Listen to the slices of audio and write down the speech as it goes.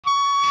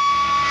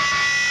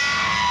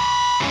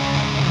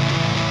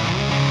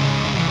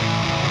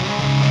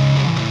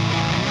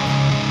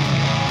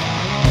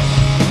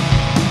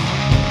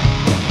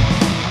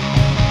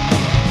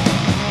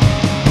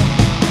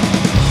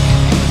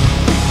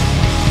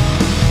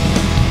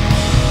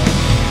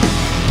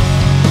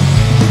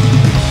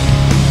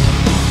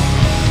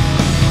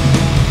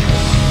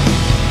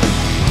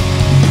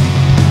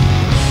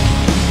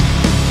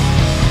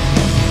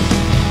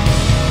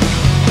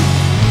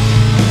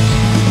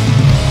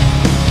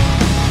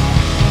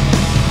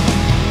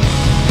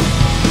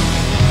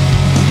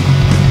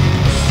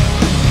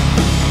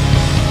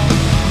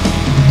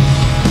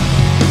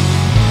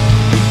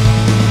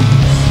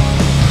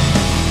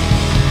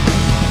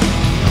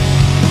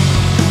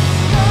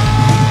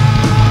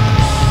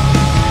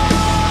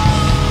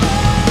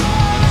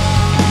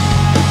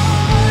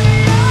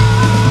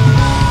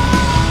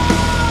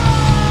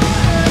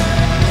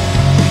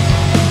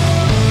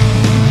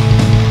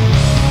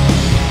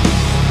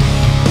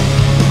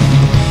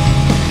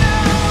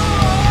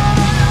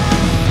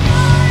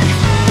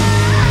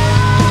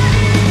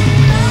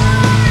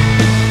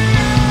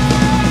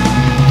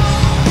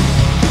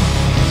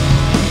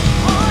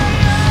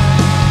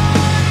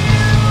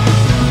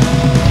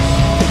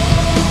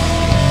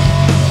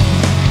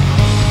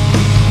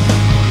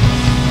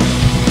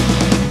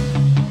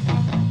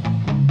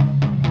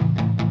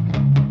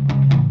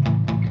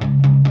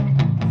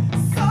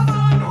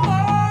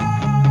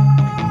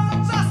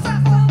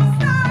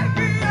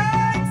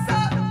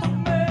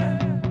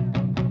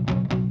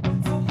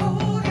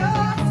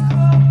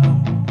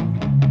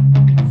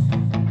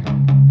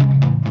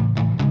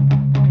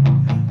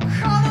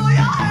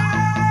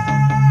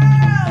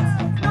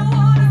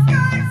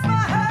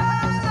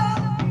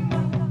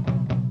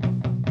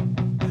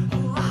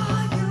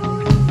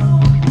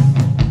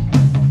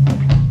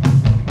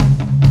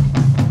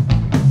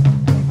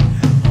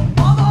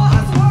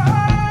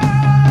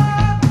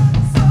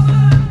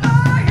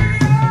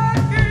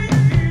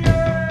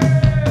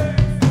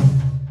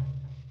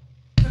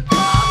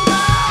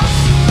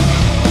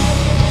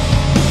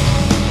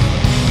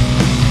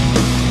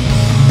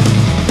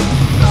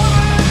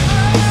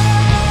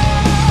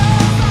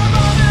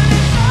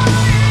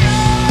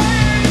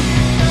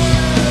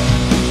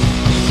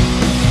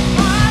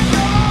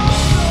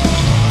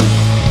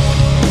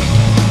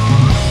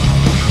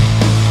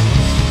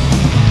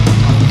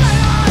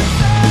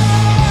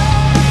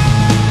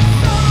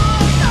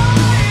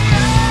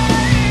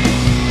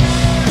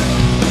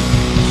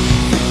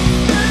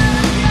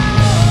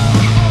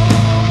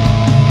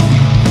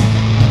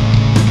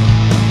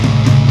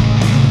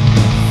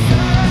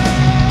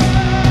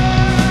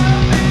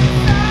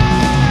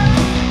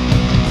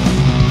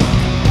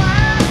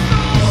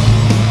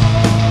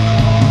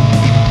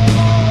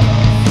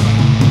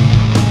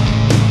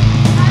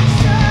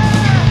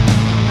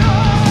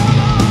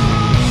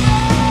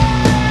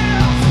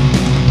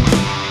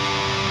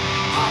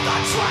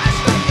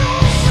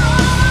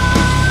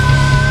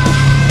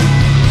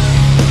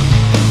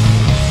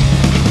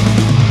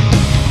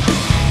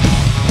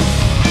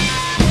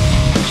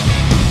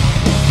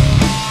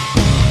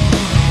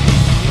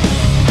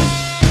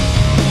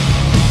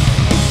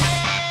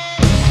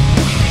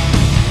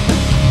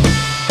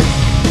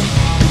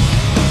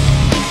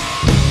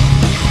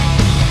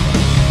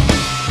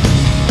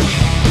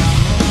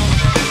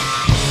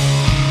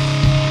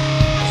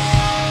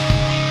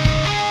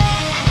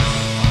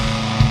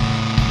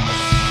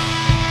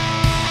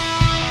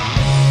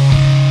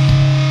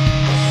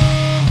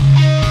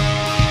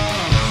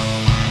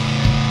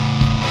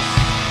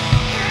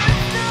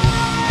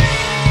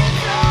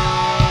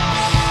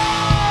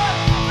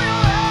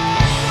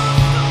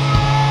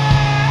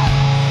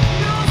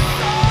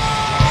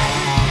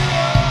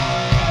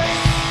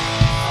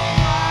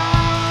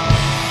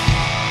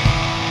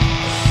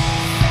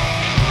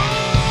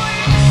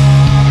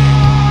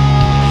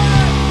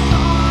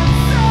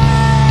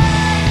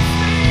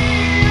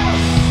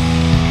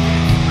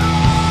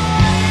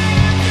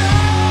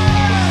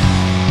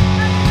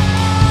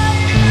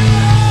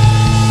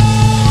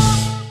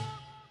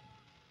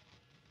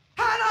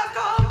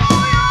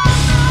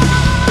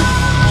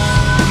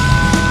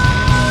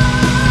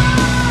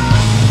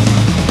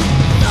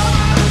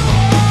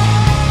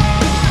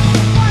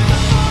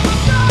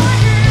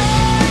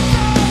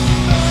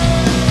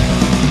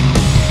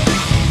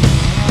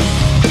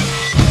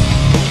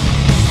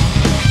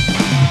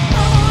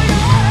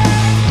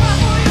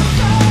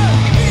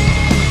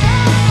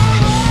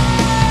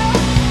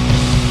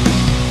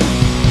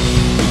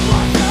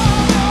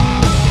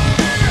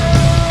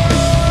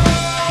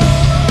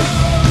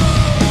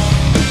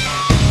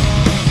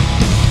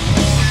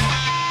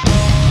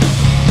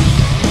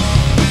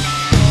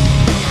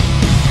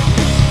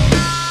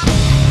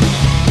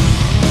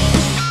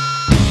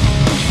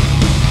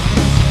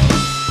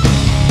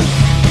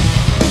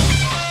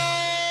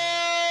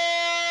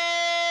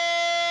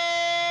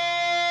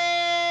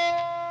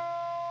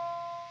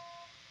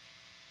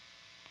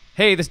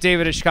Hey, this is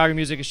David at Chicago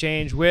Music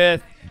Exchange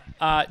with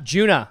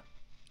Djunah.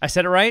 I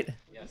said it right?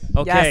 Yes.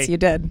 Okay. Yes, you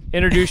did.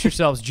 Introduce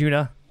yourselves,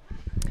 Djunah.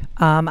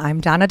 I'm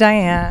Donna,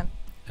 Diane.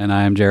 And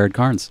I am Jared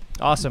Karns.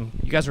 Awesome.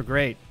 You guys were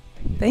great.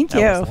 Thank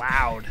you. That was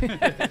loud.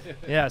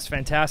 Yeah, it's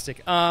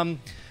fantastic. How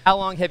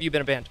long have you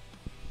been a band?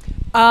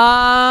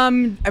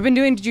 I've been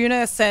doing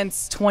Djunah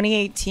since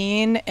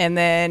 2018, and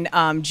then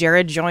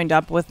Jared joined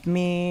up with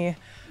me.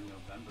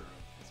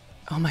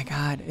 Oh my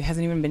God, it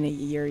hasn't even been a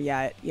year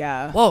yet.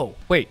 Yeah. Whoa,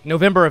 wait,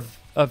 November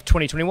of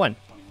 2021.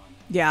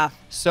 Yeah.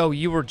 So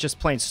you were just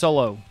playing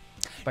solo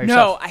by No,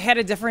 yourself? I had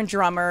a different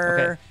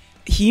drummer. Okay.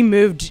 He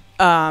moved.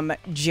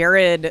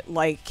 Jared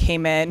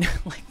came in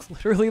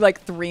literally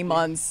 3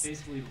 months.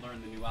 Basically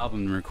learn the new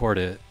album and record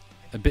it.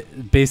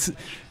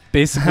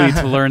 Basically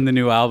to learn the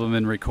new album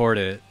and record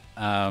it.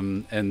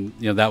 And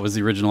that was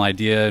the original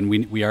idea, and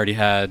we already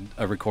had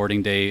a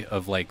recording date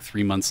of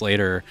 3 months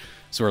later.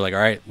 So we're like, all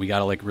right, we got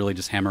to really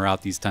just hammer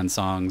out these 10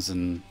 songs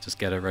and just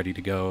get it ready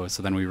to go.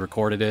 So then we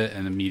recorded it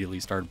and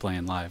immediately started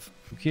playing live.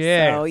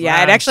 Yeah. So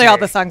yeah, and actually all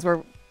the songs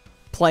we're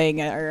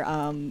playing are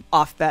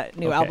off that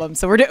new album.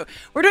 So we're doing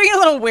a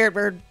little weird.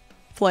 We're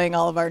playing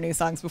all of our new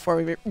songs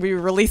before we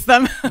release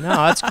them. No,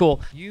 that's cool.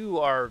 You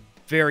are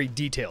very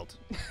detailed.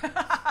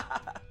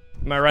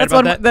 Am I right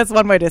about that? That's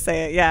one way to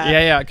say it. Yeah.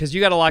 Yeah, because you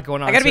got a lot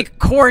going on. I got to be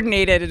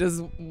coordinated.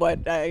 Is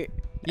what I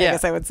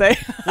guess I would say.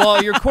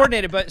 Well, you're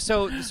coordinated, but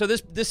so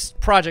this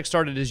project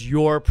started as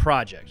your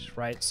project,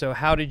 right? So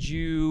how did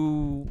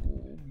you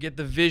get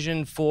the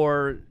vision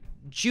for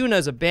Djunah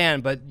as a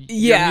band, but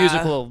your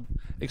musical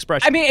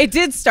expression? I mean, it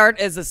did start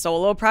as a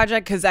solo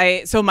project because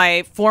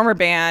my former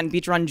band,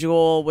 Beach Run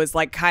Jewel, was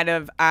kind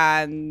of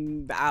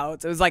on the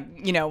outs. It was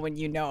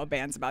when a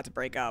band's about to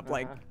break up,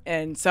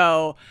 and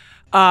so.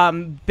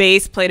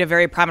 Bass played a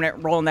very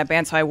prominent role in that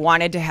band, so I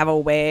wanted to have a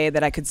way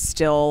that I could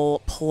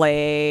still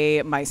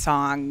play my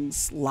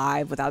songs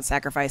live without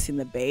sacrificing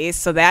the bass.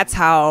 So that's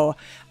how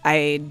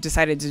I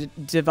decided to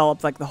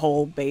develop the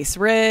whole bass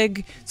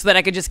rig so that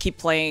I could just keep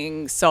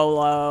playing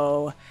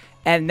solo.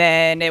 And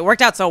then it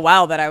worked out so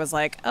well that I was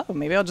like, oh,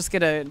 maybe I'll just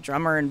get a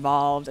drummer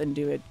involved and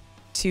do it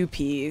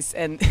two-piece.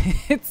 And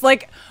it's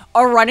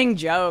a running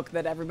joke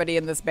that everybody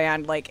in this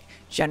band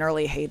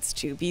generally hates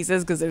two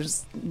pieces because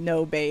there's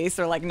no bass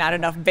or not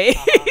enough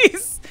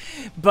bass.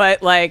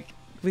 But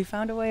we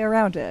found a way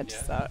around it.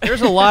 Yeah. So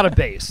there's a lot of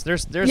bass.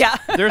 There's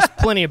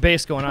plenty of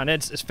bass going on.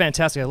 It's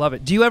fantastic. I love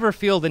it. Do you ever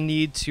feel the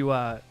need to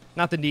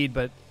not the need,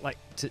 but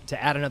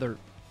to add another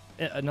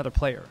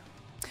player?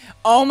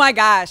 Oh my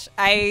gosh,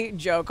 I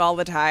joke all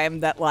the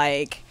time that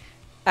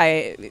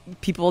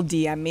people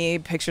DM me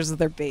pictures of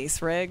their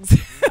bass rigs.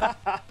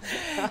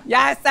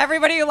 Yes,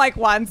 everybody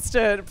wants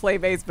to play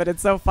bass, but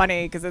it's so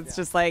funny because it's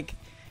just I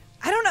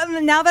don't know.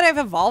 Now that I've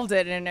evolved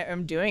it and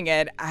I'm doing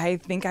it, I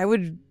think I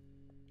would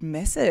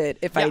miss it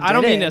if I didn't. I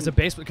don't mean as a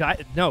bass player.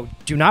 No,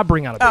 do not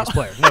bring out a bass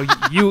player. No,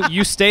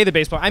 you stay the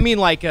bass player. I mean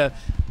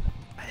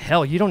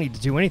hell, you don't need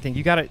to do anything.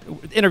 You got it.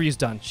 Interview's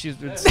done.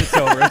 It's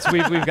over.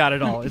 We've got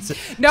it all.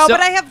 But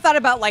I have thought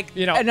about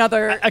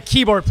another a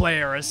keyboard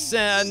player,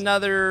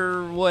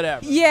 another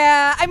whatever.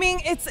 Yeah, I mean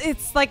it's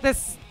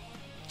this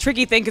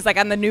tricky thing because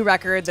on the new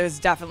record, there's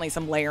definitely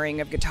some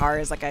layering of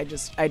guitars.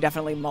 I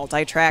definitely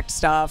multi-tracked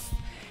stuff,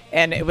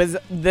 and it was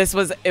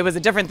a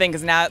different thing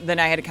because then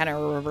I had to kind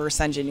of reverse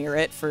engineer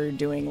it for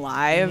doing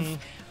live. Mm-hmm.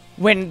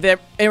 When the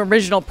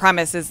original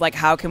premise is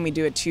how can we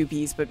do a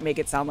two-piece but make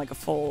it sound like a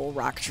full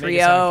rock trio? Make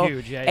it sound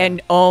huge, yeah.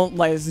 And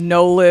there's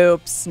no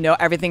loops,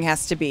 everything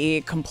has to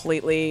be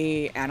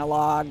completely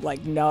analog,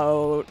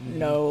 no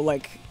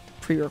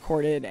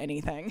pre-recorded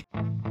anything.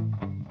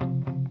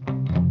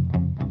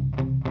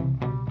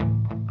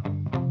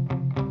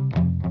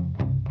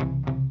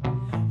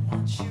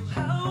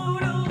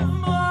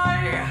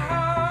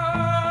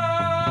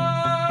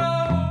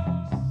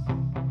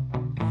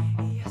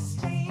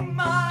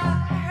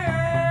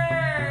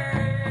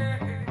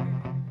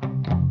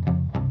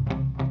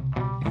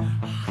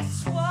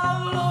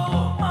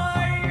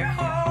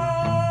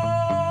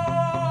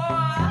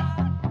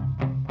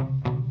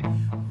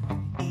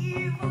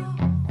 Evil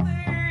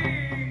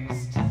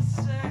things to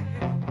say.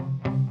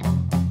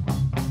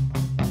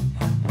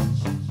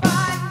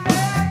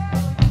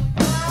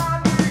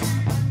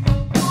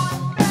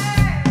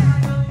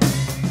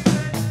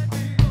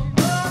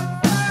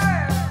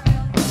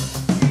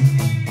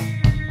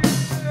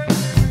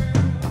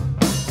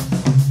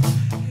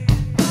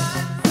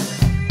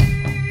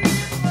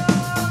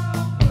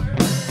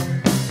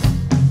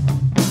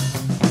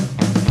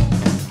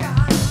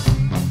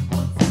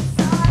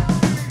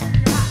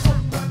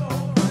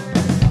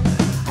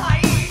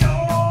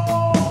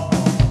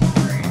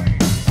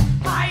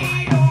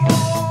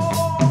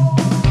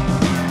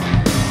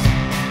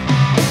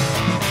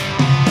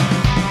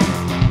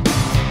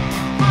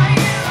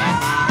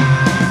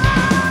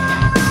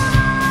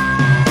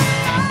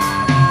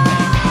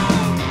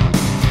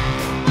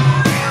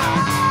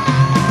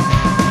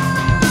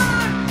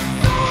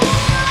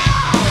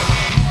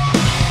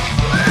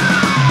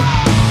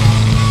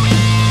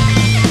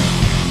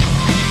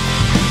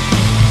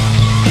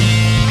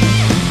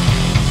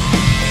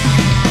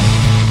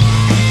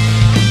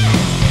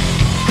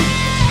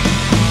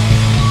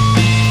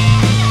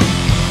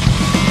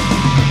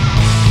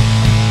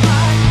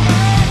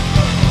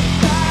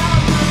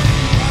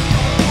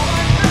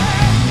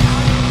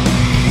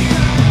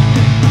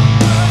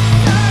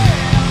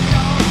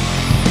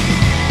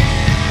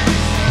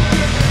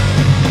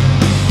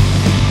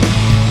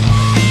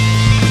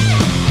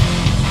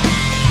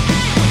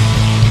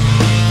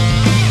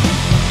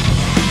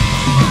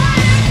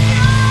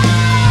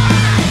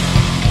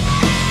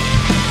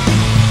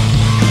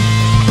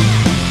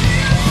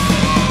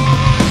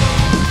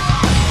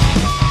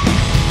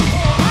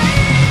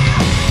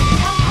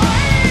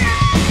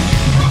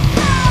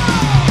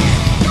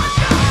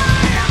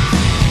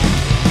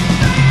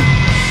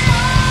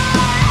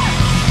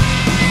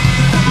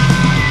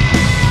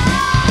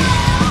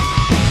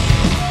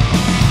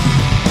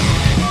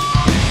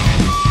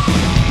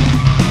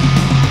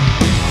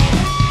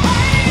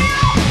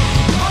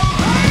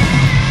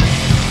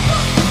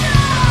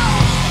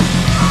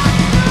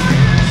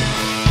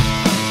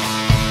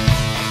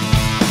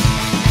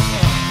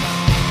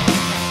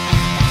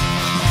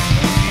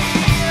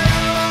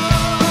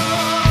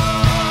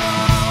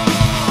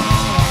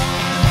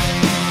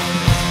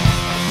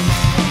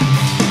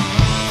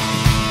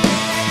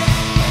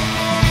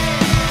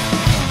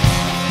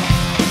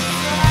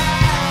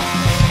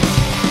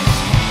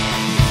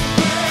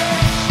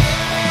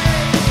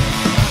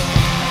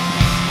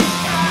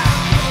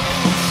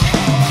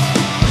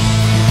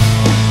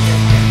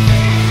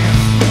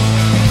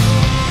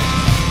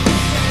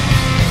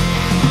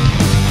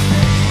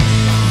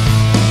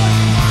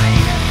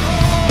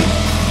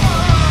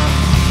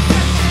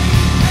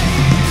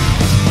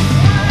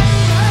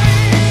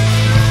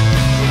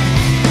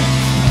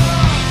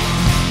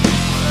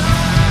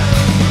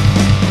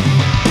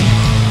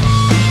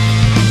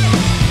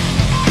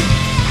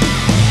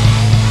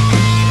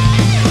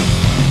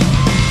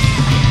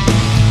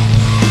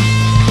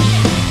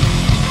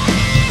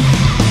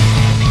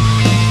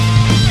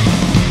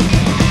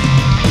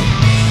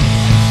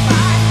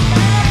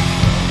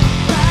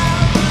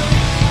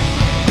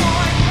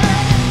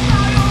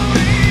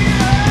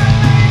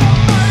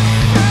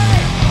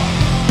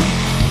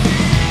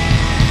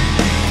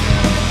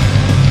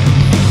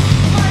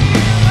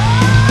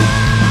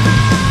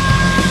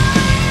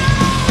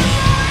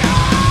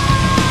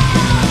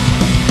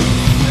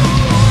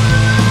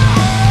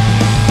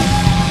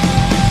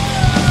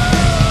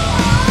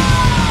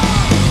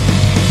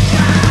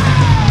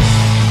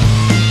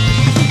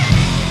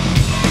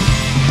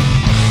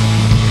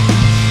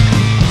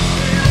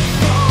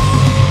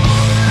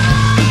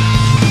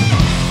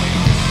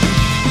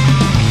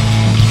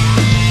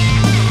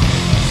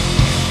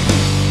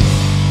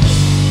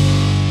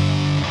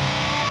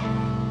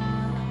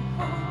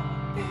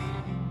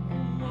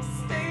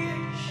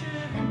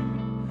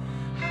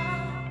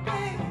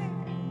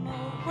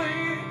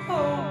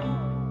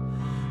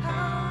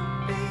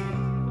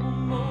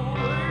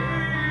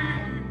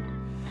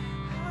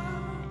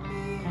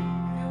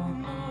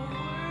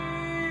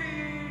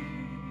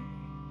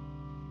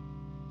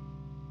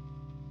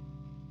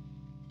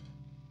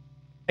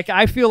 Like,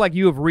 I feel like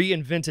you have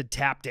reinvented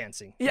tap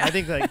dancing. Yeah. I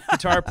think like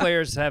guitar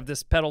players have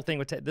this pedal thing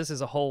with this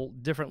is a whole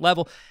different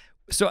level.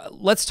 So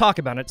let's talk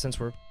about it since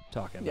we're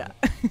talking about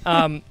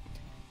it.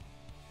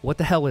 What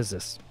the hell is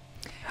this?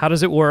 How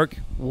does it work?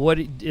 What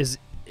is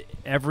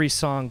every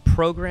song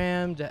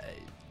programmed?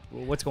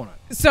 What's going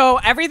on? So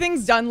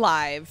everything's done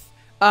live.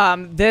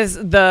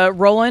 The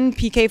Roland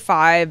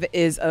PK5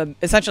 is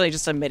essentially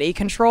just a MIDI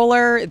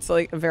controller. It's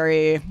like a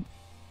very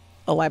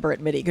elaborate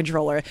MIDI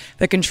controller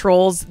that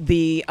controls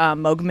the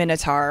Moog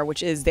Minotaur,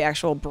 which is the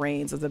actual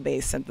brains of the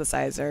bass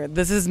synthesizer.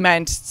 This is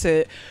meant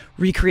to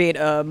recreate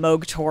a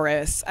Moog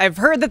Taurus. I've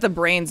heard that the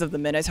brains of the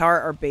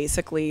Minotaur are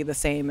basically the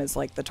same as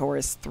like the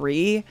Taurus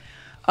 3.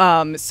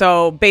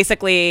 So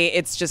basically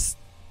it's just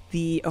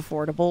the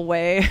affordable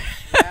way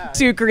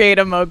to create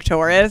a Moog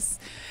Taurus.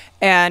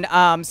 And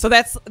so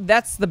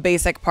that's the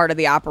basic part of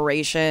the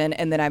operation.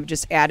 And then I've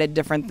just added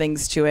different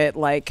things to it,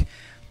 like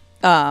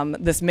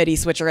this MIDI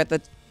switcher at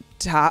the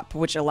top,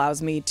 which allows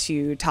me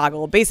to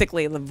toggle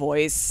basically the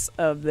voice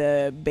of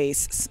the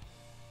bass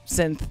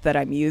synth that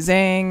I'm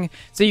using.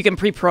 So you can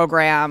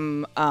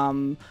pre-program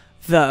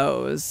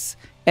those.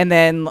 And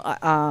then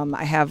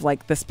I have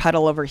like this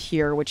pedal over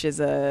here, which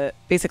is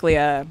basically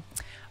a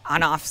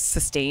on-off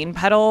sustain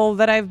pedal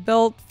that I've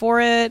built for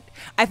it.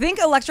 I think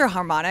Electro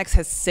Harmonics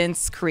has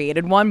since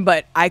created one,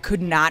 but I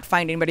could not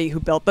find anybody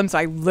who built them. So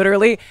I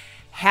literally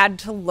had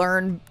to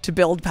learn to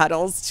build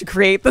pedals to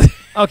create the.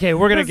 Okay,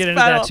 we're gonna get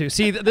into that too.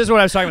 See, this is what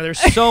I was talking about.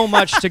 There's so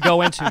much to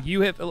go into.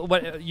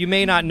 You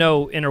may not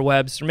know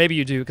interwebs, or maybe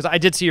you do, because I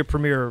did see your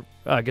premiere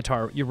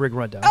guitar, your rig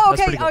rundown. Oh,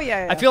 That's okay. pretty cool. Oh,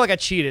 yeah. I feel like I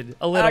cheated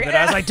a little bit.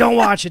 I was like, don't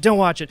watch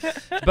it.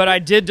 But I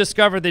did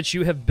discover that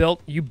you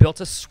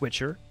built a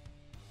switcher.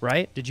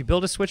 Right? Did you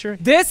build a switcher?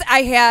 This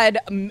I had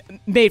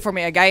made for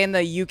me. A guy in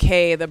the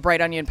UK, the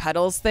Bright Onion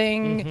Pedals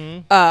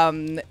thing,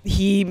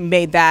 he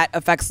made that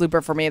effects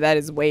looper for me. That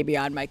is way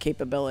beyond my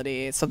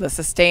capability. So the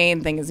sustain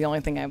thing is the only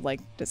thing I've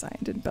like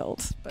designed and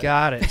built. But.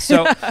 Got it.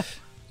 So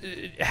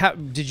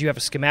did you have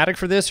a schematic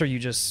for this, or you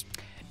just...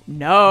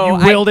 No,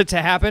 you willed it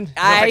to happen?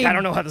 I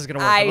don't know how this is gonna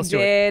work. I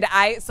did.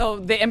 So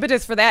the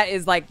impetus for that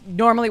is like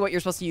normally what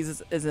you're supposed to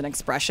use is an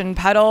expression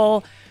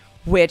pedal,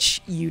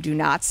 which you do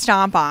not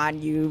stomp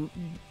on. You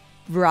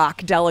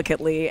rock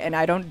delicately, and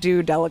I don't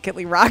do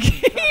delicately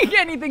rocking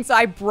anything. So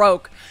I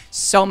broke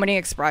so many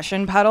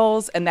expression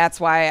pedals, and that's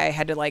why I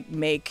had to like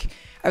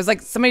I was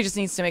like, somebody just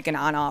needs to make an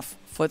on-off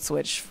foot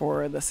switch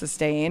for the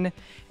sustain,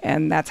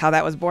 and that's how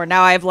that was born.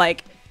 Now I've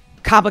like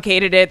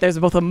complicated it. There's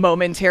both a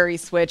momentary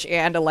switch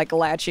and a like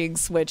latching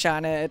switch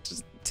on it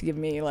just to give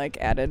me like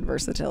added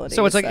versatility.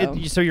 So it's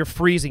like so you're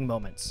freezing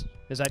moments.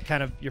 Is that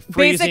kind of your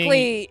freezing?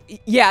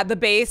 Basically, yeah, the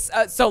bass.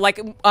 So like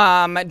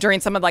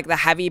during some of like the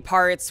heavy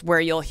parts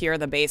where you'll hear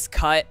the bass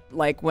cut,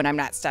 like when I'm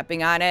not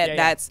stepping on it,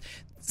 that's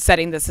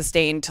setting the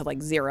sustain to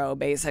like 0,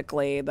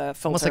 basically. The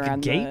filter almost like on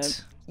a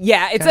gate.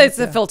 Yeah, it's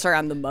a filter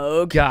on the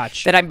Moog.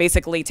 Gotcha. That I'm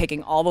basically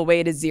taking all the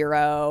way to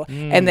 0,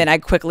 and then I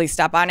quickly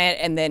step on it,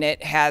 and then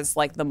it has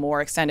like the more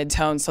extended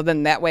tone. So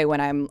then that way,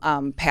 when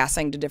I'm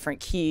passing to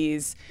different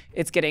keys,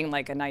 it's getting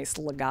like a nice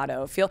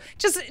legato feel,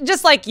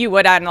 just like you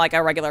would on like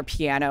a regular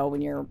piano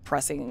when you're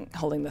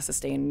holding the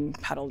sustain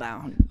pedal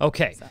down.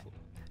 Okay. So.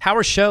 How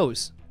are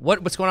shows?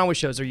 What's going on with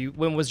shows?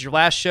 When was your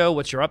last show?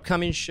 What's your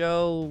upcoming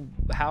show?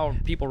 How are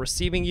people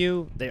receiving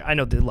you? I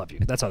know they love you.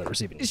 That's how they're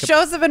receiving you.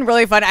 Shows have been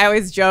really fun. I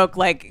always joke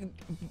like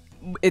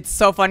it's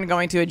so fun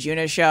going to a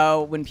Djunah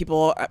show when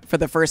people for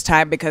the first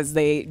time, because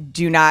they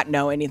do not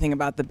know anything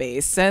about the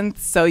bass synth.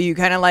 So you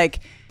kind of like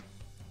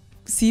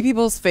see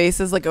people's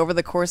faces like over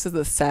the course of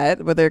the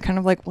set where they're kind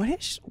of like, why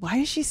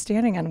is she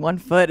standing on one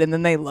foot? And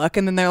then they look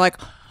and then they're like,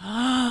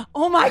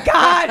 oh my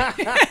God.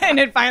 And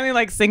it finally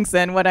like sinks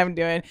in what I'm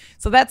doing.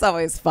 So that's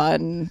always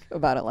fun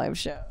about a live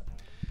show.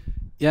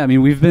 Yeah, I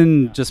mean, we've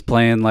been just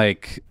playing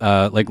like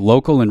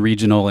local and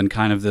regional in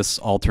kind of this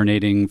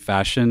alternating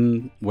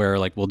fashion where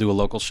like we'll do a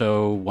local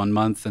show 1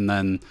 month and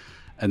then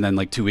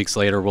like 2 weeks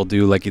later we'll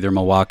do like either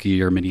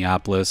Milwaukee or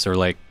Minneapolis, or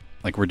like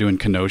we're doing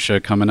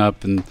Kenosha coming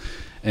up in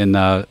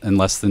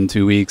less than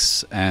 2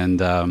 weeks, and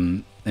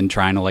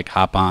trying to like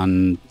hop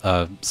on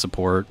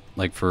support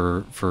like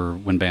for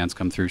when bands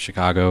come through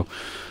Chicago,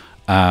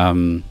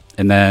 and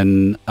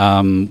then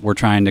we're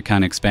trying to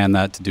kind of expand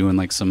that to doing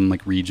like some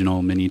like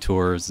regional mini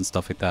tours and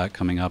stuff like that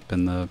coming up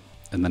in the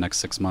next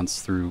 6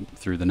 months through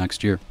the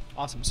next year.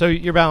 Awesome. So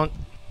you're about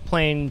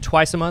playing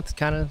twice a month,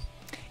 kind of.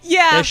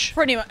 Yeah,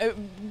 pretty much.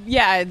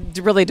 Yeah, it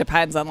really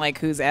depends on like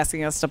who's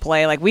asking us to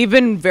play. Like we've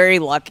been very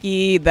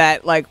lucky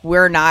that like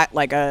we're not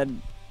like a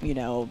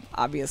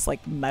obvious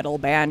like metal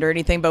band or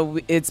anything,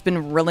 but it's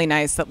been really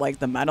nice that like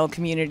the metal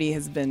community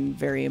has been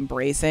very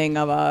embracing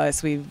of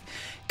us. We've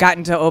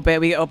gotten to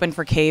we opened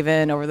for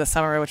Cave-In over the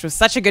summer, which was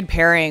such a good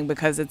pairing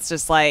because it's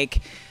just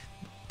like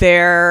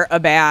they're a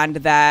band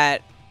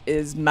that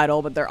is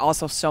metal, but they're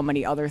also so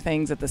many other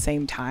things at the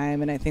same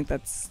time. And I think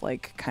that's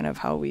like kind of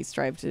how we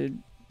strive to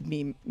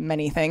be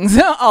many things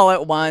all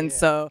at once. Yeah.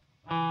 So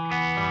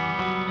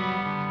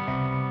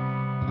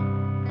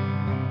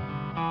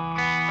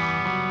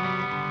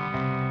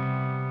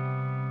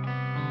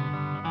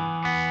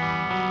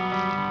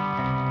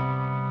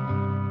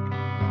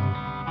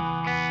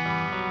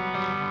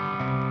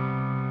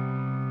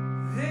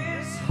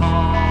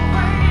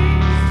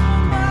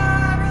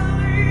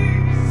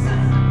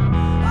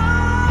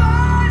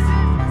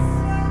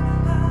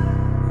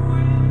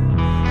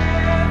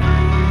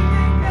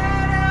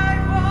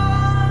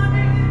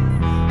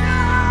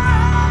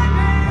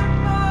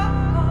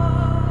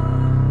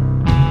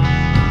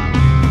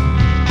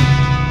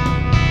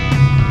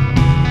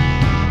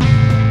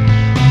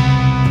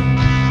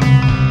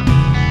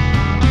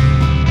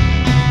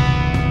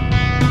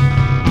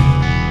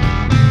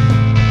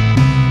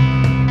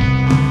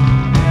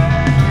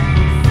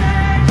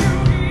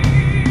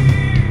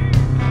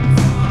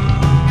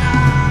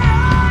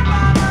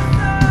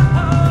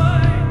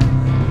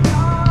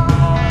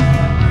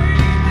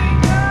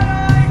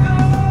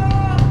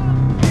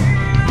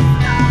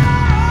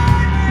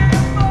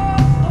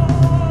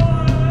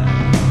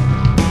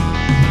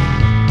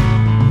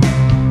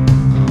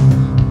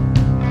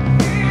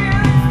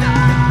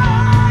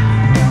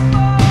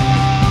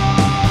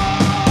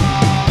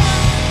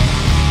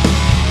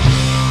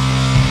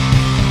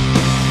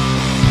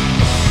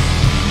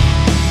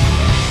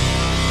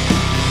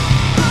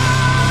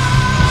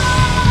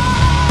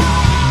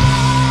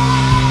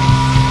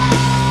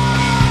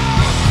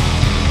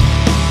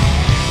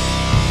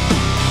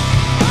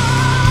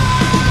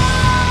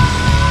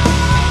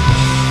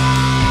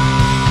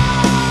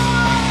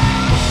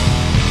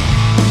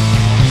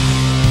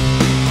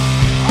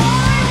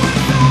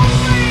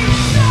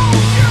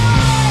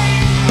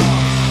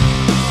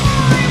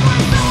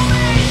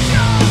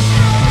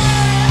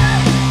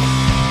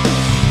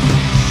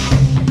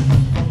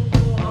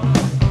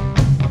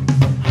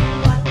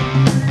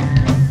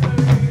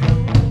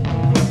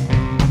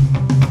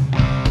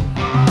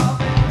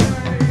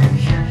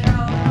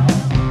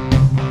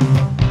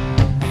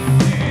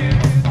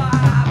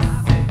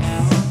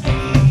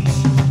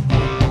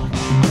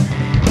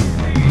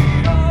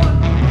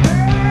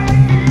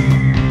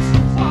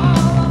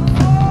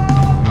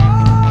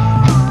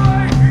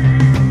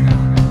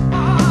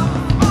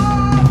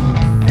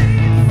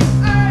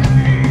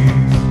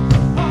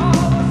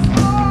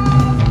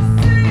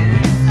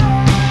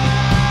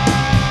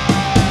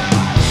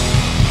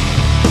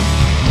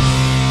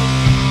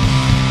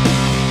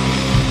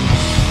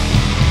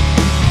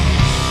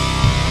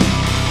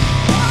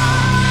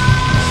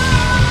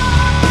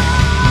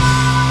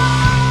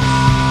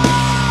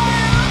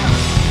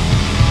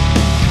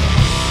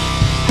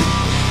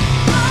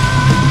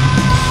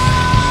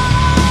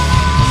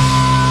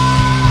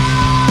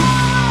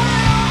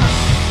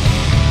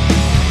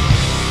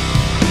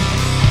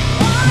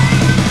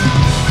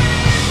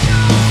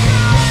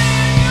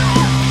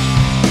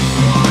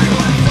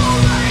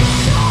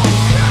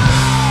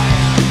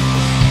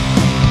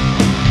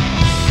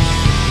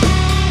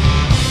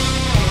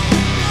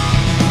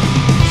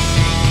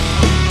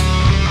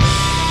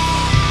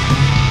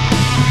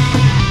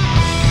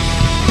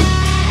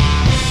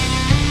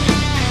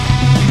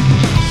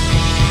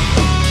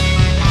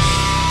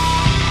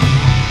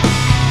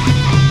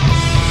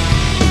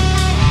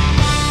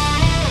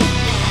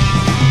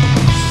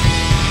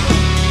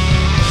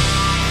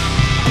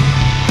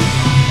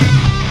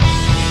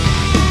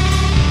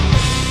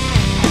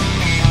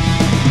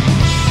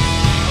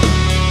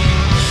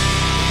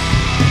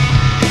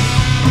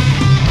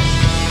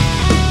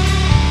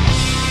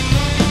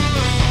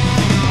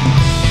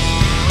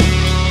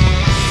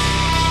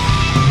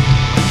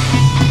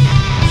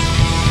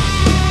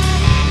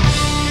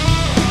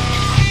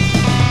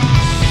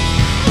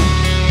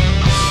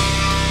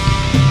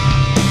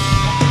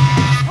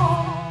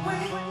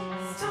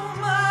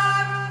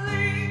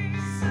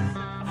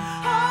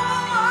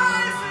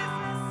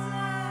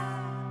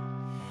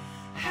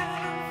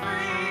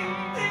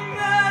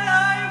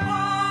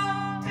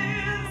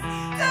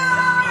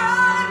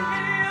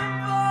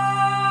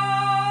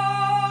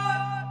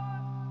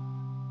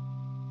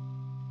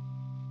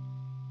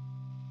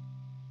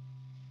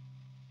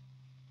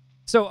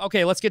So,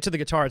 okay, let's get to the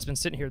guitar. It's been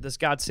sitting here, this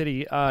God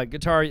City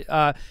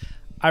guitar.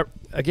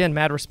 Again,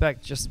 mad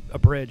respect, just a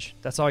bridge.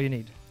 That's all you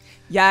need.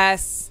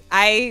 Yes.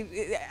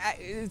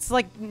 It's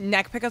like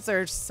neck pickups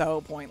are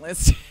so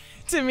pointless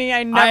to me. I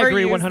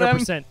agree use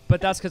 100%, them.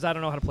 but that's because I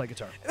don't know how to play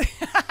guitar.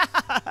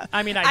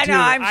 I mean, I do. know,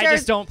 I'm I sure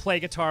just don't play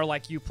guitar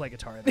like you play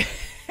guitar.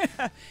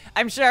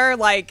 I'm sure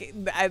like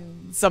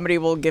somebody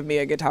will give me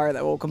a guitar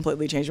that will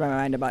completely change my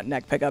mind about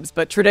neck pickups.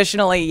 But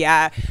traditionally,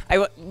 yeah,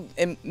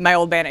 in my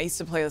old band, I used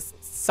to play with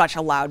such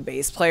a loud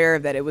bass player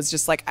that it was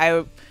just like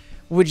I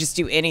would just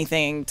do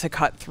anything to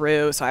cut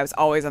through. So I was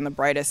always on the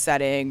brightest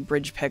setting,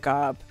 bridge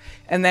pickup.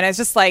 And then it's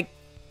just like,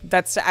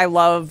 I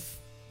love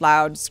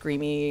loud,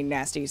 screamy,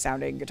 nasty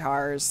sounding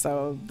guitars.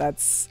 So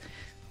that's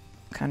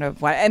kind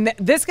of what, and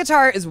this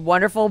guitar is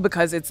wonderful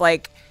because it's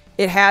like,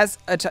 it has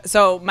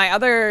so my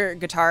other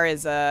guitar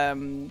is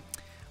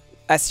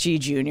SG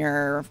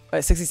Junior,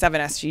 a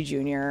 67 SG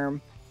Junior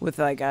with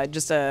like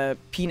just a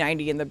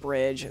P90 in the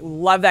bridge.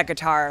 Love that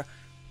guitar.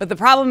 But the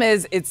problem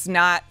is it's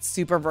not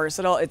super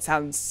versatile. It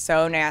sounds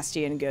so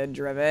nasty and good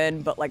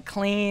driven, but like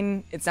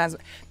clean. It sounds.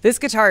 This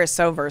guitar is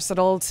so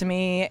versatile to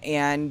me,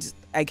 and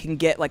I can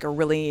get like a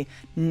really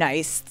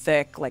nice,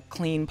 thick, like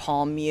clean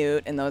palm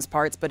mute in those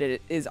parts, but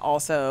it is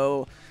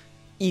also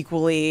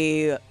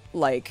equally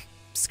like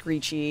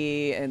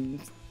screechy and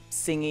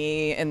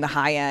singy in the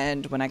high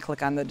end when I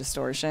click on the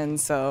distortion.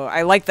 So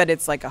I like that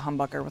it's like a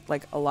humbucker with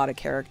like a lot of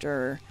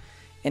character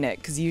in it,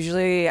 because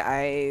usually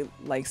I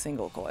like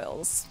single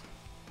coils.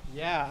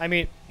 Yeah, I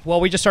mean,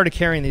 well, we just started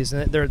carrying these,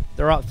 and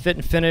they're all fit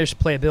and finish,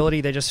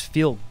 playability. They just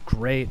feel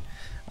great,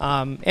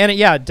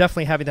 yeah,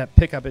 definitely having that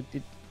pickup,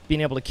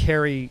 being able to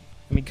carry.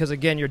 I mean, because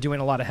again, you're doing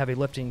a lot of heavy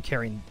lifting,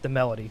 carrying the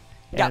melody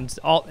and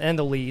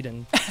the lead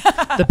and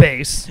the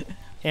bass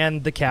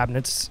and the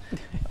cabinets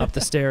up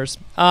the stairs.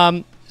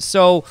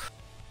 So,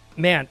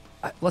 man,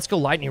 let's go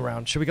lightning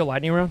round. Should we go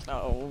lightning round?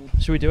 Oh,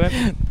 should we do it?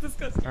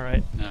 All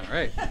right. All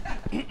right.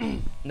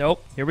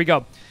 Nope. Here we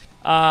go.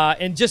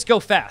 And just go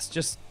fast.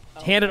 Just.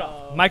 Hand it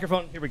off.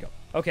 Microphone. Here we go.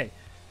 Okay.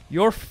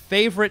 Your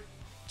favorite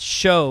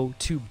show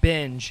to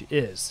binge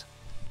is?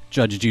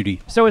 Judge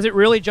Judy. So is it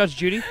really Judge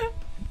Judy?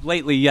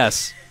 Lately,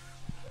 yes.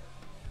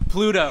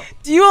 Pluto.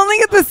 Do you only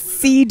get the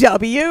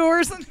CW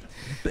or something?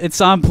 It's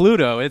on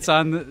Pluto. It's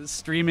on the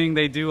streaming.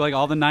 They do like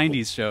all the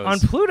 90s shows. On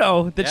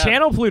Pluto? The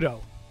channel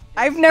Pluto?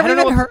 I've never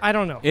even heard. I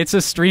don't know. It's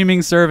a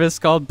streaming service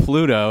called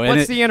Pluto.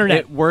 What's the internet?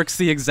 It works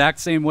the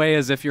exact same way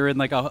as if you're in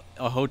like a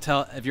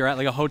hotel. If you're at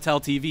like a hotel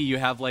TV, you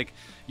have like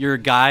your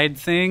guide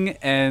thing,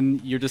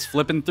 and you're just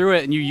flipping through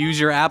it, and you use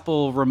your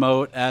Apple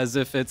remote as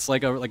if it's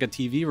like a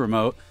TV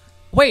remote.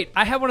 Wait,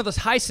 I have one of those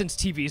Hisense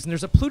TVs, and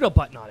there's a Pluto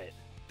button on it.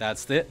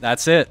 That's it.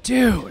 That's it,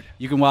 dude.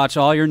 You can watch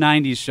all your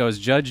 '90s shows: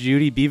 Judge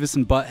Judy, Beavis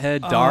and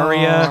Butthead,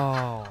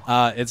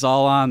 Daria. It's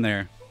all on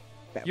there.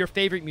 Your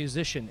favorite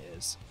musician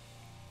is?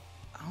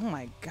 Oh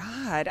my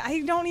God, I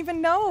don't even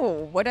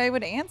know what I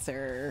would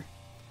answer.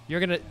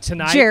 You're gonna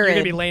tonight. Jared. You're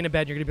gonna be laying in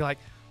bed. You're gonna be like,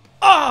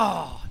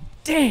 oh,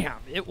 damn!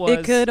 It was.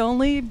 It could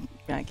only.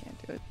 I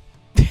can't do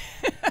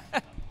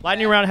it.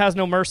 Lightning round has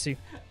no mercy.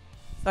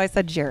 So I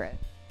said Jared.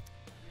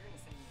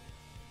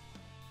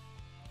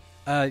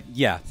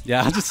 Yeah.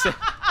 I'll just say.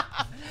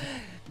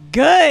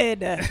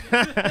 Good.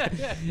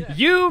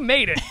 You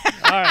made it.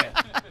 All right.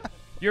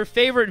 Your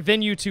favorite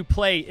venue to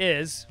play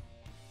is?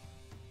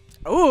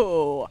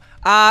 Ooh,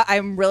 I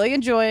really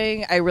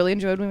enjoyed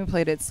when we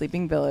played at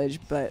Sleeping Village,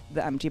 but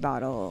the Empty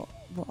Bottle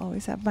will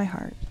always have my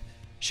heart.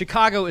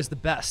 Chicago is the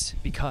best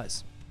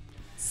because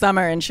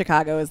summer in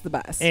Chicago is the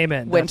best.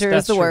 Amen. Winter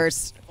is the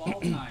worst.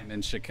 Fall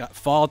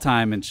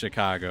time in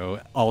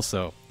Chicago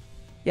also.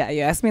 Yeah,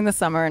 you asked me in the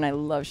summer and I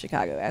love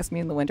Chicago. Ask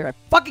me in the winter, I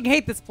fucking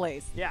hate this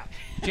place. Yeah.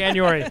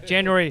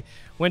 January,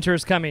 winter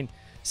is coming.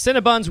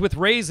 Cinnabons with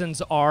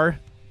raisins are?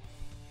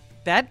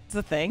 That's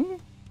a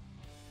thing?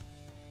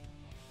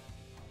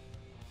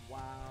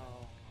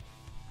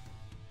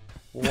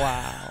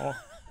 Wow.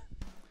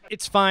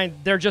 It's fine.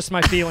 They're just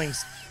my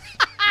feelings.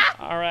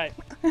 All right.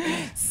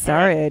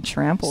 Sorry, I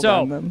trampled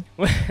on them.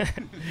 All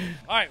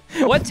right.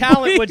 What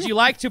talent would you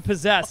like to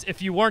possess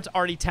if you weren't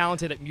already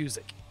talented at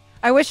music?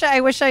 I wish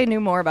I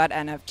knew more about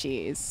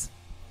NFTs.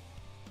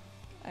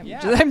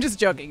 I'm just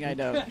joking. I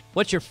don't.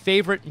 What's your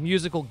favorite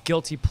musical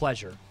guilty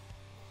pleasure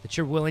that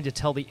you're willing to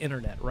tell the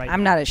internet right now?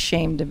 I'm not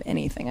ashamed of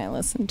anything I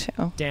listen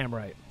to. Damn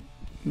right.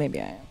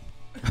 Maybe I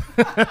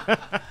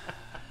am.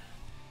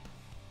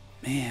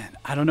 Man,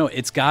 I don't know.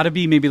 It's got to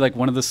be maybe like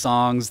one of the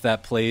songs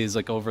that plays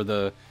like over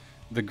the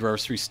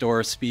grocery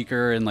store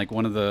speaker and like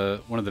one of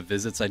the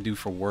visits I do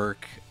for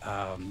work.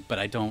 But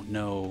I don't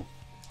know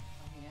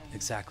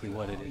exactly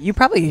what it is. You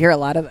probably hear a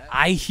lot of that.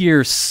 I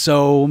hear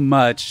so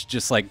much,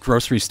 just like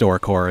grocery store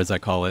core, as I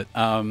call it.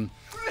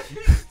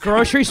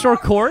 Grocery store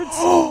chords?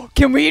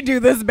 Can we do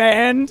this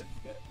band?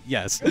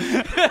 Yes.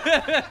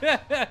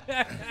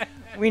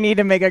 We need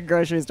to make a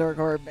grocery store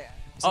chord band.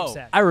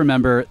 I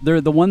remember.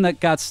 The one that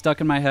got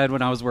stuck in my head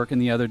when I was working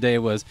the other day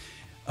was,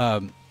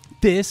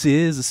 this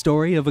is a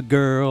story of a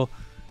girl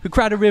who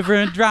cried a river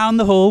and drowned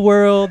the whole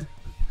world.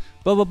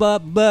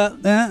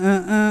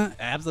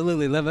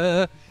 Absolutely love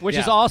her. Which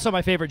is also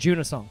my favorite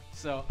Djunah song.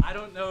 So I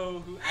don't know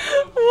who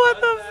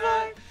what the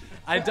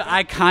fuck?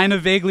 I kind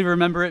of vaguely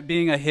remember it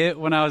being a hit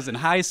when I was in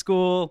high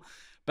school,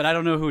 but I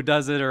don't know who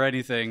does it or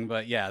anything.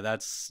 But yeah,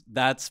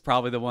 that's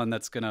probably the one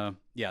that's gonna,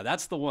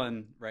 that's the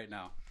one right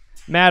now.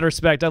 Mad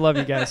respect. I love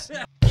you guys.